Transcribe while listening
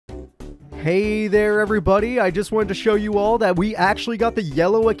Hey there, everybody. I just wanted to show you all that we actually got the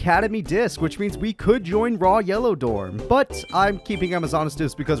Yellow Academy disc, which means we could join Raw Yellow Dorm. But I'm keeping Amazonas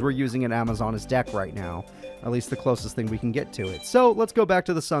disc because we're using an Amazonas deck right now. At least the closest thing we can get to it. So let's go back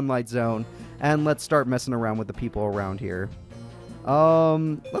to the Sunlight Zone and let's start messing around with the people around here.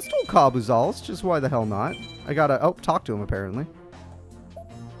 Let's do Kabuzals. Just why the hell not? I gotta, talk to him apparently.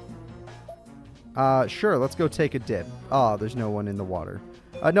 Sure, let's go take a dip. Oh, there's no one in the water.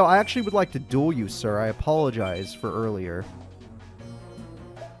 No, I actually would like to duel you, sir. I apologize for earlier.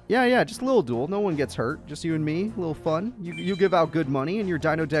 Yeah, just a little duel. No one gets hurt. Just you and me. A little fun. You give out good money, and your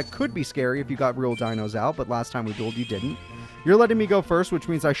dino deck could be scary if you got real dinos out, but last time we dueled, you didn't. You're letting me go first, which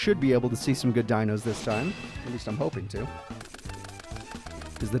means I should be able to see some good dinos this time. At least I'm hoping to.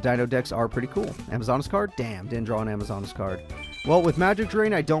 Because the dino decks are pretty cool. Amazonas card? Damn, didn't draw an Amazonas card. Well, with Magic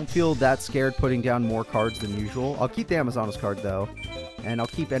Drain, I don't feel that scared putting down more cards than usual. I'll keep the Amazonas card, though. And I'll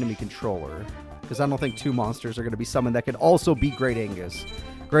keep Enemy Controller. Because I don't think two monsters are going to be summoned that can also beat Great Angus.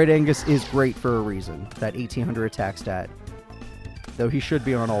 Great Angus is great for a reason. That 1800 attack stat. Though he should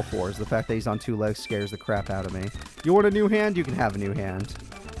be on all fours. The fact that he's on two legs scares the crap out of me. You want a new hand? You can have a new hand.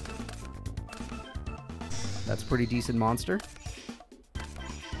 That's a pretty decent monster.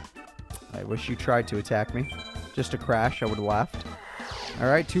 I wish you tried to attack me. Just a crash, I would have laughed.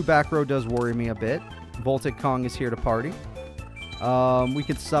 Alright, 2 back row does worry me a bit. Voltic Kong is here to party. We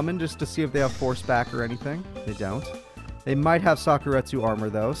could summon just to see if they have force back or anything. They don't. They might have Sakuretsu armor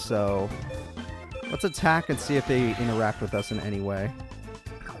though, so let's attack and see if they interact with us in any way.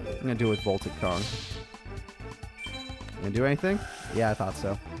 I'm gonna do it with Voltic Kong. Gonna do anything? Yeah, I thought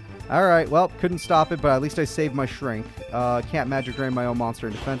so. Alright, well, couldn't stop it, but at least I saved my Shrink. Can't Magic Drain my own monster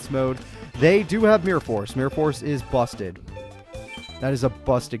in defense mode. They do have Mirror Force. Mirror Force is busted. That is a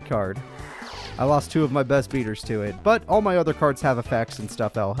busted card. I lost 2 of my best beaters to it, but all my other cards have effects and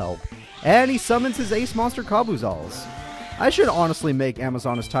stuff that'll help. And he summons his ace monster Kabuzals. I should honestly make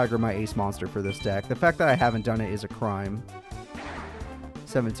Amazonas Tiger my ace monster for this deck. The fact that I haven't done it is a crime.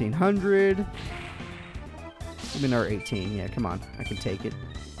 1700. Give me another 18. Yeah, come on. I can take it.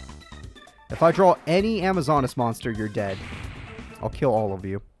 If I draw any Amazonas monster, you're dead. I'll kill all of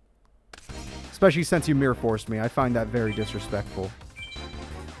you. Especially since you Mirror Forced me. I find that very disrespectful.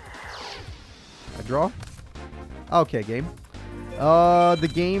 I draw? Okay, game.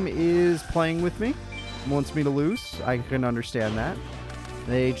 The game is playing with me. Wants me to lose. I can understand that.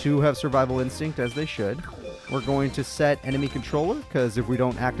 They too have survival instinct, as they should. We're going to set enemy controller, because if we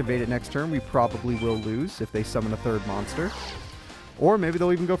don't activate it next turn, we probably will lose if they summon a 3rd monster. Or maybe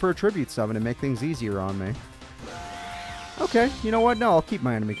they'll even go for a tribute summon and make things easier on me. Okay, you know what? No, I'll keep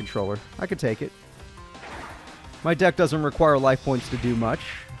my enemy controller. I can take it. My deck doesn't require life points to do much,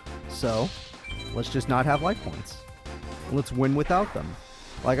 so let's just not have life points. Let's win without them.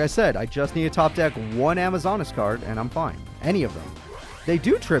 Like I said, I just need to top deck 1 Amazonas card, and I'm fine. Any of them. They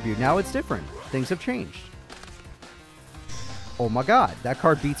do tribute. Now it's different. Things have changed. Oh my god, that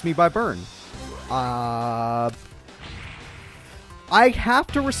card beats me by burn. I have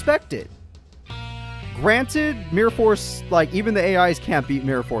to respect it. Granted, Mirror Force, like, even the AIs can't beat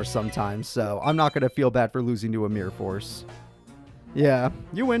Mirror Force sometimes, so I'm not going to feel bad for losing to a Mirror Force. Yeah,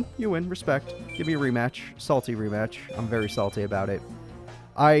 you win. You win. Respect. Give me a rematch. Salty rematch. I'm very salty about it.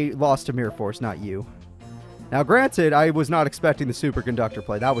 I lost to Mirror Force, not you. Now, granted, I was not expecting the Superconductor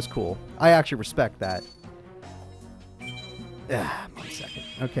play. That was cool. I actually respect that. 1 second.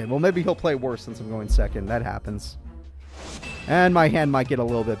 Okay, well, maybe he'll play worse since I'm going second. That happens. And my hand might get a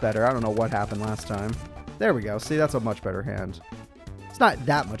little bit better. I don't know what happened last time. There we go. See, that's a much better hand. It's not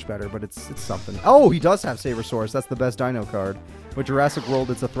that much better, but it's something. Oh, he does have Sabersaurus. That's the best Dino card. With Jurassic World,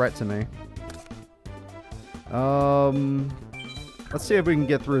 it's a threat to me. Let's see if we can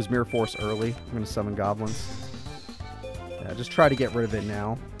get through his Mirror Force early. I'm going to summon goblins. Yeah, just try to get rid of it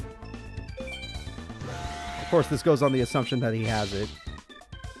now. Of course, this goes on the assumption that he has it.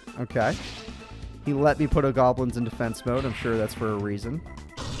 Okay. He let me put a goblins in defense mode. I'm sure that's for a reason.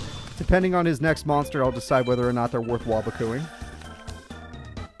 Depending on his next monster, I'll decide whether or not they're worth Wabakooing.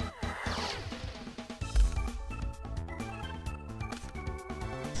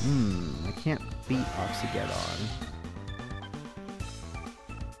 I can't beat Oxygeddon.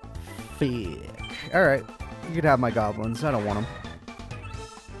 Fick. Alright. You can have my goblins. I don't want them.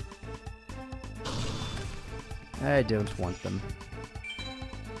 I don't want them.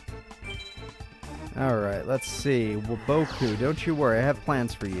 Alright, let's see. Waboku, don't you worry. I have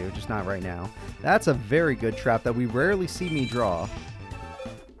plans for you, just not right now. That's a very good trap that we rarely see me draw.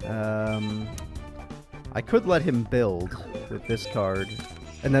 I could let him build with this card.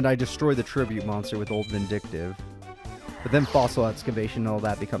 And then I destroy the tribute monster with Old Vindictive. But then fossil excavation and all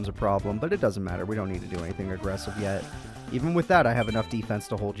that becomes a problem. But it doesn't matter. We don't need to do anything aggressive yet. Even with that, I have enough defense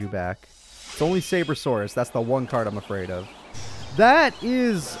to hold you back. It's only Sabersaurus. That's the one card I'm afraid of. That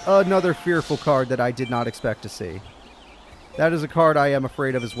is another fearful card that I did not expect to see. That is a card I am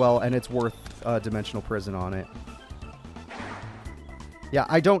afraid of as well, and it's worth Dimensional Prison on it. Yeah,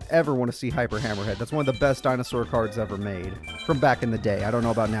 I don't ever want to see Hyper Hammerhead. That's one of the best dinosaur cards ever made. From back in the day. I don't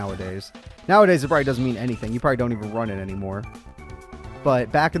know about nowadays. Nowadays, it probably doesn't mean anything. You probably don't even run it anymore. But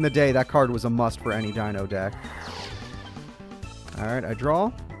back in the day, that card was a must for any dino deck. Alright, I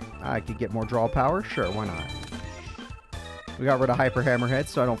draw. I could get more draw power. Sure, why not? We got rid of Hyper Hammerhead,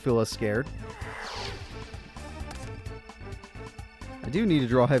 so I don't feel as scared. I do need to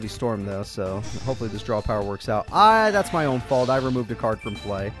draw Heavy Storm, though, so hopefully this draw power works out. That's my own fault. I removed a card from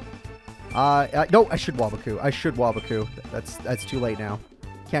play. No, I should Waboku. I should Waboku. That's too late now.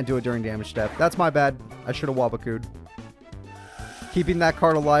 Can't do it during damage step. That's my bad. I should have Waboku'd. Keeping that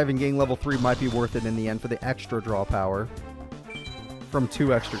card alive and getting level 3 might be worth it in the end for the extra draw power. From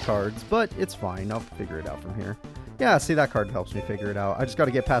 2 extra cards, but it's fine. I'll figure it out from here. Yeah, see, that card helps me figure it out. I just got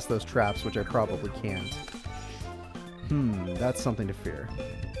to get past those traps, which I probably can't. That's something to fear.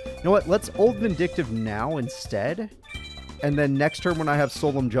 You know what? Let's Old Vindictive now instead. And then next turn when I have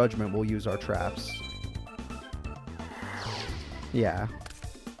Solemn Judgment, we'll use our traps. Yeah.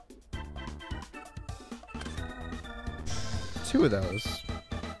 2 of those.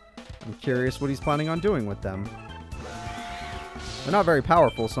 I'm curious what he's planning on doing with them. They're not very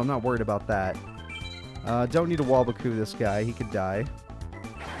powerful, so I'm not worried about that. Don't need to Waboku this guy. He could die.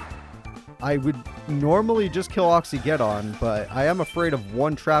 I would normally just kill Oxygeddon, but I am afraid of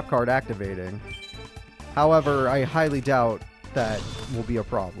 1 trap card activating. However, I highly doubt that will be a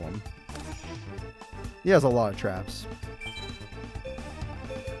problem. He has a lot of traps.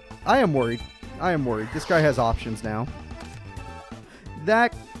 I am worried. I am worried. This guy has options now.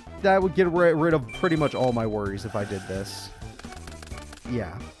 That would get rid of pretty much all my worries if I did this.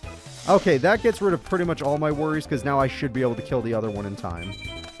 Yeah. Okay, that gets rid of pretty much all my worries because now I should be able to kill the other one in time.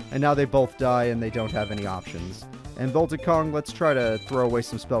 And now they both die and they don't have any options. And Voltic Kong, let's try to throw away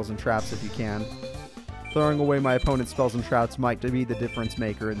some spells and traps if you can. Throwing away my opponent's spells and traps might be the difference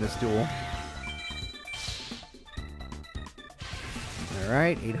maker in this duel.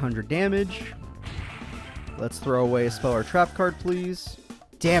 Alright, 800 damage. Let's throw away a spell or trap card, please.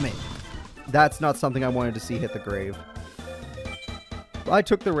 Damn it! That's not something I wanted to see hit the grave. I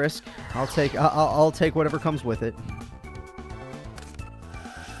took the risk. I'll take whatever comes with it.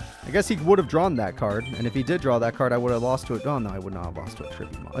 I guess he would have drawn that card, and if he did draw that card, I would have lost to it. Oh, no, I would not have lost to it.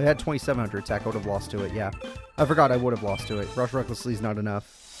 Tribute. I had 2700 attack. I would have lost to it, yeah. I forgot I would have lost to it. Rush Recklessly is not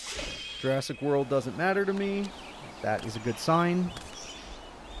enough. Jurassic World doesn't matter to me. That is a good sign.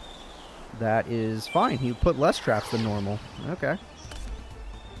 That is fine. He put less traps than normal. Okay.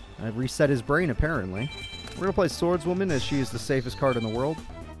 I reset his brain, apparently. We're going to play Swordswoman, as she is the safest card in the world.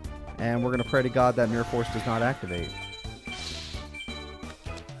 And we're going to pray to God that Mirror Force does not activate.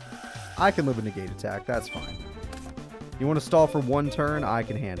 I can live a negate attack. That's fine. You want to stall for 1 turn? I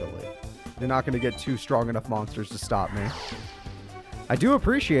can handle it. You're not going to get 2 strong enough monsters to stop me. I do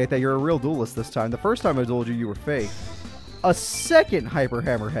appreciate that you're a real duelist this time. The first time I dueled you, you were fake. A second Hyper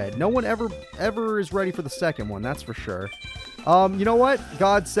Hammerhead. No one ever is ready for the second one, that's for sure. You know what?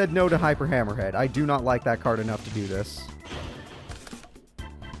 God said no to Hyper Hammerhead. I do not like that card enough to do this.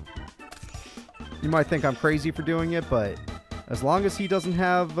 You might think I'm crazy for doing it, but as long as he doesn't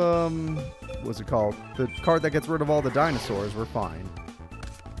have, what's it called? The card that gets rid of all the dinosaurs, we're fine.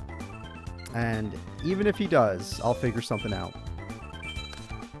 And even if he does, I'll figure something out.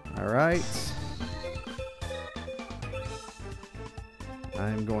 Alright.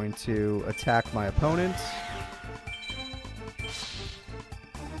 I'm going to attack my opponent.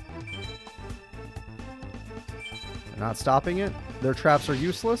 They're not stopping it. Their traps are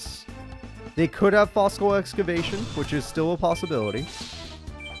useless. They could have Fossil Excavation, which is still a possibility.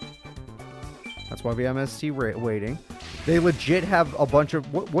 That's why we have MST waiting. They legit have a bunch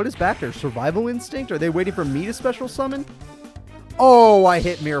of... What is back there? Survival Instinct? Are they waiting for me to special summon? Oh, I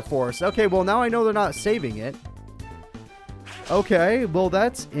hit Mirror Force. Okay, well, now I know they're not saving it. Okay, well,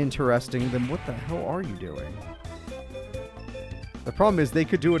 that's interesting. Then what the hell are you doing? The problem is they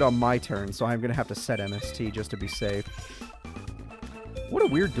could do it on my turn, so I'm going to have to set MST just to be safe. What a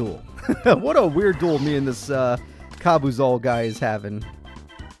weird duel. What a weird duel me and this Kabuzol guy is having.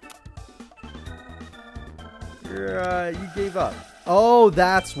 You gave up. Oh,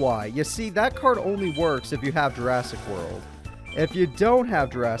 that's why. You see, that card only works if you have Jurassic World. If you don't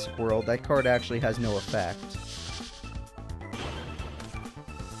have Jurassic World, that card actually has no effect.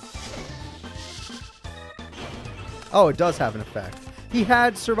 Oh, it does have an effect. He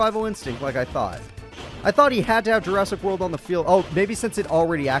had Survival Instinct like I thought. I thought he had to have Jurassic World on the field. Oh, maybe since it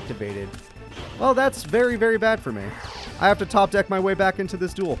already activated. Well, that's very, very bad for me. I have to top deck my way back into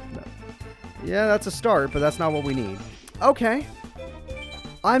this duel. Yeah, that's a start, but that's not what we need. Okay.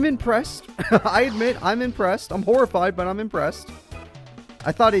 I'm impressed. I admit, I'm impressed. I'm horrified, but I'm impressed.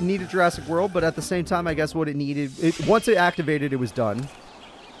 I thought it needed Jurassic World, but at the same time, I guess what it needed... once it activated, it was done.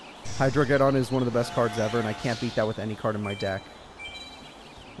 Hydrogeddon is one of the best cards ever, and I can't beat that with any card in my deck.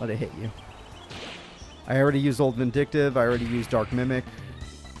 Let it hit you. I already used Old Vindictive. I already used Dark Mimic.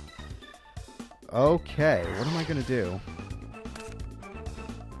 Okay, what am I going to do?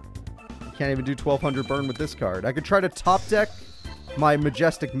 I can't even do 1200 burn with this card. I could try to top deck my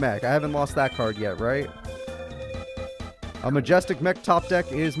Majestic Mech. I haven't lost that card yet, right? A Majestic Mech top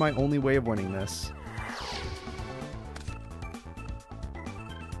deck is my only way of winning this.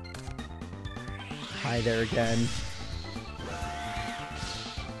 Hi there again.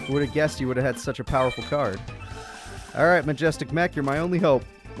 Who would have guessed you would have had such a powerful card? Alright, Majestic Mech, you're my only hope.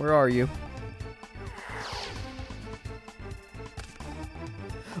 Where are you?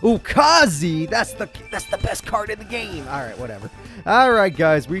 Ooh, Kazi! That's the best card in the game! Alright, whatever. Alright,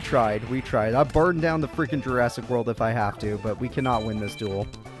 guys, we tried. We tried. I burned down the freaking Jurassic World if I have to, but we cannot win this duel.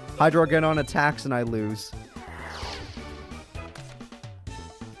 Hydrogeddon attacks and I lose.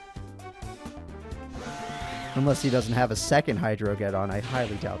 Unless he doesn't have a second Hydrogeddon. I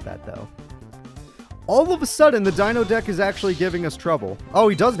highly doubt that, though. All of a sudden, the Dino deck is actually giving us trouble. Oh,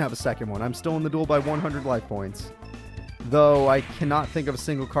 he doesn't have a second one. I'm still in the duel by 100 life points. Though, I cannot think of a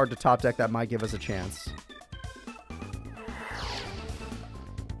single card to top deck that might give us a chance.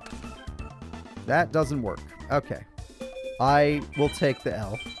 That doesn't work. Okay. I will take the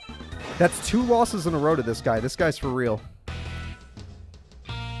L. That's 2 losses in a row to this guy. This guy's for real.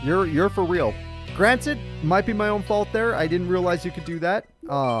 You're for real. Granted, might be my own fault there. I didn't realize you could do that.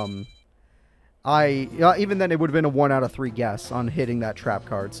 Even then, it would have been a 1 out of 3 guess on hitting that trap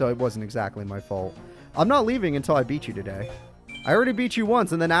card, so it wasn't exactly my fault. I'm not leaving until I beat you today. I already beat you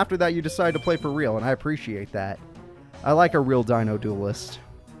once, and then after that, you decided to play for real, and I appreciate that. I like a real Dino duelist.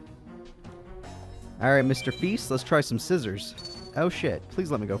 Alright, Mr. Feast, let's try some scissors. Oh, shit. Please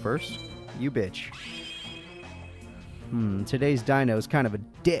let me go first. You bitch. Today's Dino is kind of a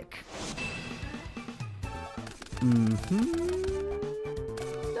dick.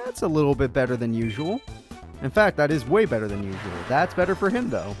 That's a little bit better than usual. In fact, that is way better than usual. That's better for him,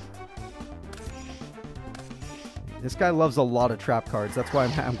 though. This guy loves a lot of trap cards. That's why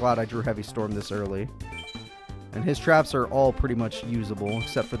I'm glad I drew Heavy Storm this early. And his traps are all pretty much usable,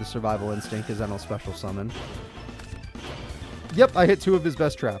 except for the Survival Instinct, because I don't special summon. Yep, I hit 2 of his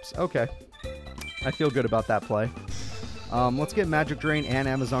best traps. Okay. I feel good about that play. Let's get Magic Drain and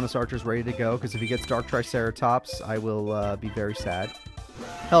Amazonas Archers ready to go, because if he gets Dark Triceratops, I will be very sad.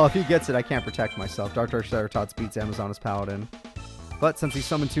 Hell, if he gets it, I can't protect myself. Dark Triceratops beats Amazonas Paladin. But since he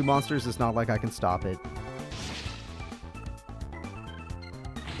summoned 2 monsters, it's not like I can stop it.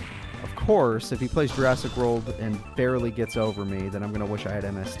 Of course, if he plays Jurassic World and barely gets over me, then I'm going to wish I had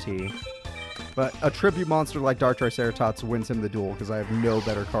MST. But a tribute monster like Dark Triceratops wins him the duel, because I have no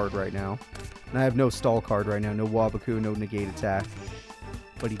better card right now. And I have no stall card right now. No Wabaku, no negate attack.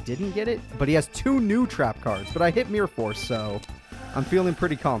 But he didn't get it? But he has 2 new trap cards. But I hit Mirror Force, so I'm feeling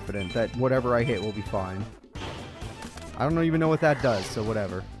pretty confident that whatever I hit will be fine. I don't even know what that does, so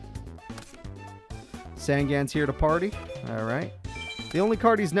whatever. Sangan's here to party. Alright. The only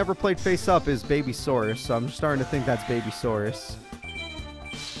card he's never played face up is Babysaurus, so I'm starting to think that's Babysaurus.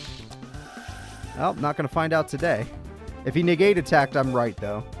 Well, not going to find out today. If he negate attacked, I'm right,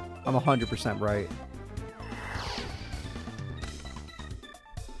 though. I'm 100% right.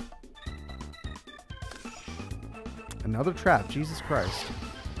 Another trap. Jesus Christ.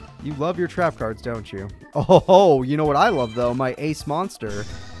 You love your trap cards, don't you? Oh, you know what I love, though? My ace monster,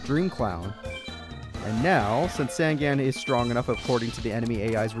 Dream Clown. And now, since Sangan is strong enough according to the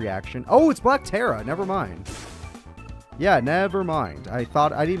enemy AI's reaction... Oh, it's Black Terra. Never mind. Yeah, never mind. I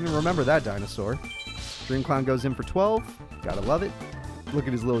didn't even remember that dinosaur. Dream Clown goes in for 12. Gotta love it. Look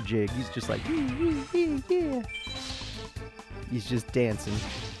at his little jig. He's just like... yeah. He's just dancing.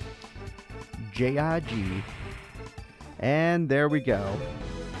 J-I-G. And there we go.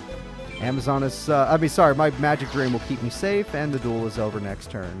 Amazonas... my Magic Drain will keep me safe, and the duel is over next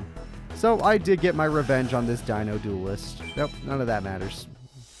turn. So I did get my revenge on this Dino duelist. Nope, none of that matters.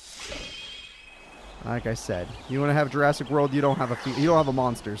 Like I said, you want to have Jurassic World, you don't have a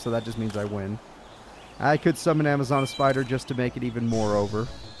monster, so that just means I win. I could summon Amazon Spider just to make it even more over.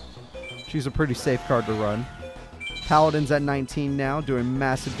 She's a pretty safe card to run. Paladin's at 19 now, doing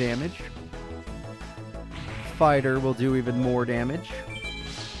massive damage. fighter will do even more damage.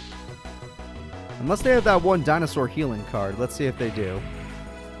 Unless they have that one dinosaur healing card. Let's see if they do.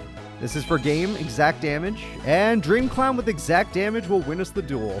 This is for game, exact damage. And Dream Clown with exact damage will win us the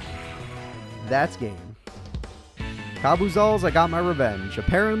duel. That's game. Kabuzals, I got my revenge.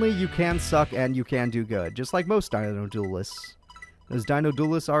 Apparently, you can suck and you can do good. Just like most Dino Duelists. Those Dino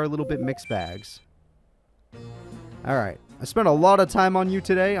Duelists are a little bit mixed bags. Alright. I spent a lot of time on you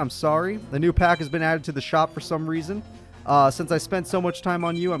today. I'm sorry. The new pack has been added to the shop for some reason. Since I spent so much time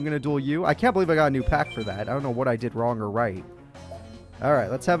on you, I'm going to duel you. I can't believe I got a new pack for that. I don't know what I did wrong or right. Alright,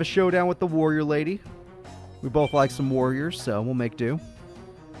 let's have a showdown with the warrior lady. We both like some warriors, so we'll make do.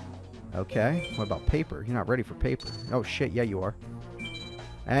 Okay, what about paper? You're not ready for paper. Oh shit, yeah you are.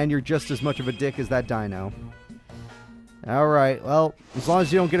 And you're just as much of a dick as that dino. Alright, well, as long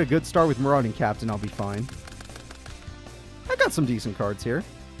as you don't get a good start with Marauding Captain, I'll be fine. I got some decent cards here.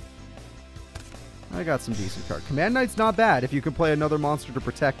 Command Knight's not bad if you can play another monster to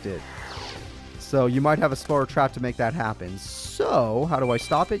protect it. So you might have a Spore Trap to make that happen. So, how do I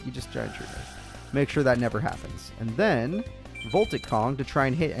stop it? You just giant trigger. Make sure that never happens. And then, Voltic Kong to try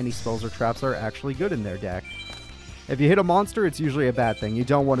and hit any spells or traps that are actually good in their deck. If you hit a monster, it's usually a bad thing. You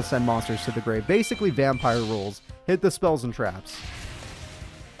don't want to send monsters to the grave. Basically, vampire rules. Hit the spells and traps.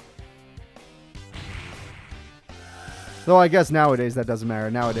 Though I guess nowadays that doesn't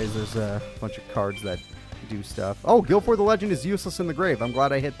matter. Nowadays there's a bunch of cards that do stuff. Oh, Go for the Legend is useless in the grave. I'm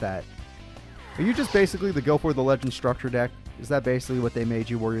glad I hit that. Are you just basically the Go for the Legend structure deck? Is that basically what they made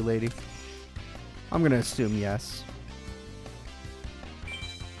you, Warrior Lady? I'm going to assume yes.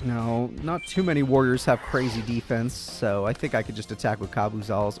 No, not too many warriors have crazy defense, so I think I could just attack with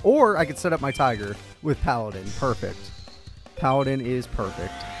Kabuzals. Or I could set up my Tiger with Paladin. Perfect. Paladin is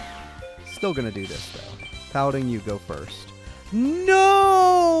perfect. Still going to do this, though. Paladin, you go first.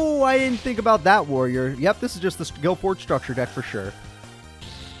 No! I didn't think about that warrior. Yep, this is just the Guildford structure deck for sure.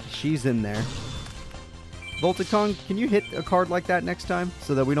 She's in there. Voltic Kong, can you hit a card like that next time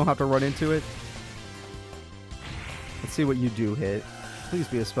so that we don't have to run into it? Let's see what you do hit. Please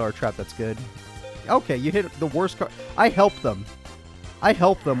be a Spell Trap that's good. Okay, you hit the worst card. I helped them. I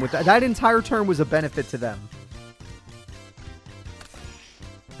helped them with that. That entire turn was a benefit to them.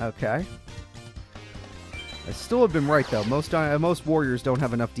 Okay. I still have been right, though. Most warriors don't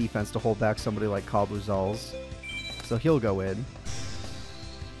have enough defense to hold back somebody like Kabuzals. So he'll go in.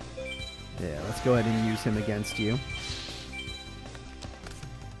 Yeah, let's go ahead and use him against you.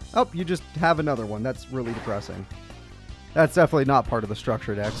 Oh, you just have another one. That's really depressing. That's definitely not part of the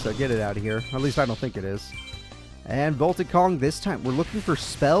structure deck, so get it out of here. At least I don't think it is. And Voltic Kong, this time we're looking for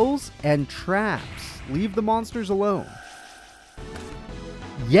spells and traps. Leave the monsters alone.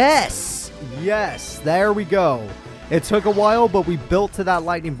 Yes! Yes! There we go. It took a while, but we built to that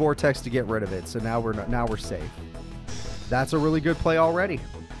lightning vortex to get rid of it, so now we're safe. That's a really good play already.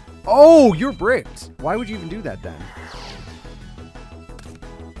 Oh, you're bricked. Why would you even do that then?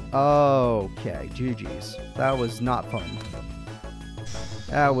 Okay, GG's. That was not fun.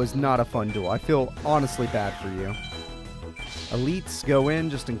 That was not a fun duel. I feel honestly bad for you. Elites go in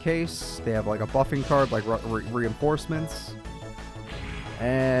just in case. They have like a buffing card, like reinforcements.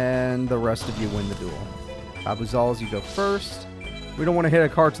 And the rest of you win the duel. Kabuzals, you go first. We don't want to hit a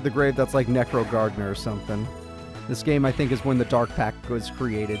card to the grave that's like Necro Gardener or something. This game, I think, is when the Dark Pack was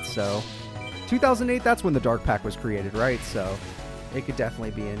created, so... 2008, that's when the Dark Pack was created, right? So... it could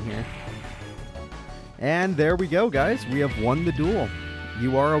definitely be in here. And there we go, guys. We have won the duel.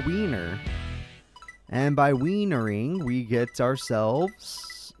 You are a wiener. And by wienering, we get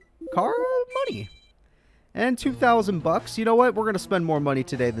ourselves car money. And 2,000 bucks. You know what? We're going to spend more money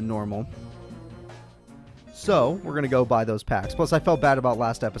today than normal. So, we're going to go buy those packs. Plus, I felt bad about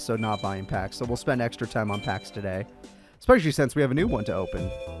last episode not buying packs, so we'll spend extra time on packs today. Especially since we have a new one to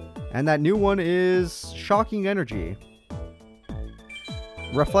open. And that new one is Shocking Energy.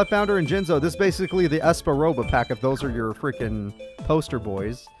 Reflect Bounder and Jinzo. This is basically the Esparoba pack if those are your freaking poster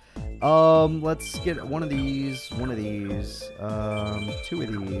boys. Let's get one of these, two of these,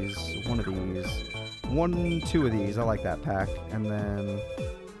 one of these, two of these. I like that pack. And then...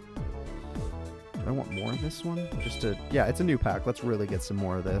 do I want more of this one? Yeah, it's a new pack. Let's really get some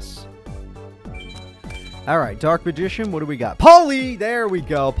more of this. Alright, Dark Magician. What do we got? Polly! There we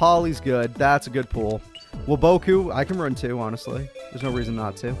go. Polly's good. That's a good pull. Waboku, I can run too, honestly. There's no reason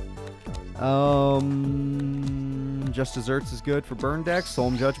not to. Just Desserts is good for burn decks.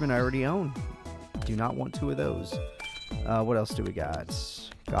 Solemn Judgment I already own. Do not want two of those. What else do we got?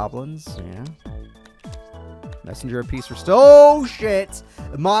 Goblins, yeah. Messenger of Peace for oh shit!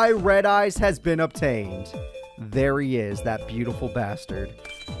 My Red Eyes has been obtained. There he is, that beautiful bastard.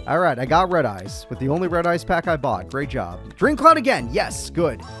 All right, I got red eyes with the only red eyes pack I bought. Great job. Dream Cloud again. Yes,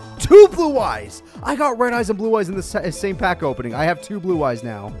 good. 2 blue eyes. I got red eyes and blue eyes in the same pack opening. I have 2 blue eyes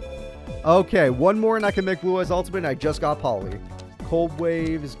now. Okay, one more and I can make blue eyes ultimate. And I just got Polly. Cold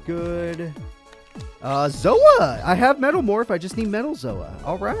Wave is good. Zoa. I have Metal Morph. I just need Metal Zoa.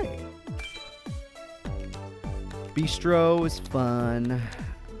 All right. Bistro is fun.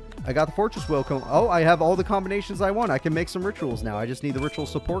 I got the Fortress Wheel. Oh, I have all the combinations I want. I can make some rituals now. I just need the ritual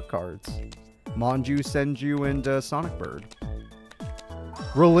support cards. Monju, Senju, and Sonic Bird.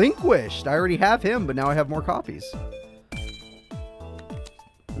 Relinquished. I already have him, but now I have more copies.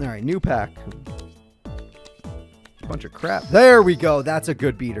 All right, new pack. A bunch of crap. There we go. That's a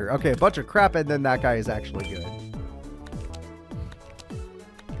good beater. Okay, a bunch of crap, and then that guy is actually good.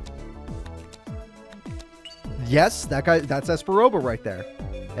 Yes, that guy. That's Esperoba right there.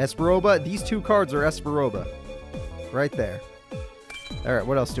 Esperoba. These 2 cards are Esperoba. Right there. All right,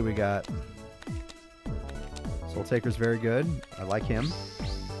 what else do we got? Soul Taker's very good. I like him.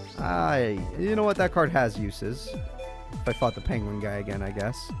 You know what? That card has uses. If I fought the penguin guy again, I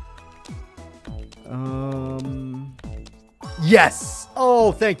guess. Yes!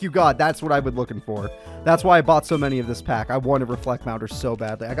 Oh, thank you, God. That's what I've been looking for. That's why I bought so many of this pack. I wanted Reflect Mounter so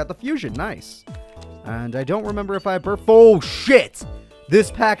badly. I got the Fusion. Nice. And I don't remember if I have Burf. Oh, shit!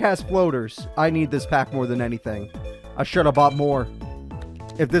 This pack has floaters. I need this pack more than anything. I should have bought more.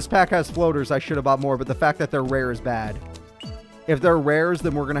 If this pack has floaters, I should have bought more. But the fact that they're rare is bad. If they're rares,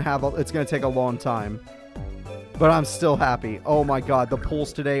 then we're going to have... It's going to take a long time. But I'm still happy. Oh, my God. The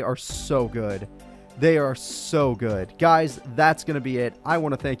pulls today are so good. They are so good. Guys, that's going to be it. I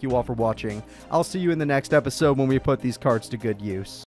want to thank you all for watching. I'll see you in the next episode when we put these cards to good use.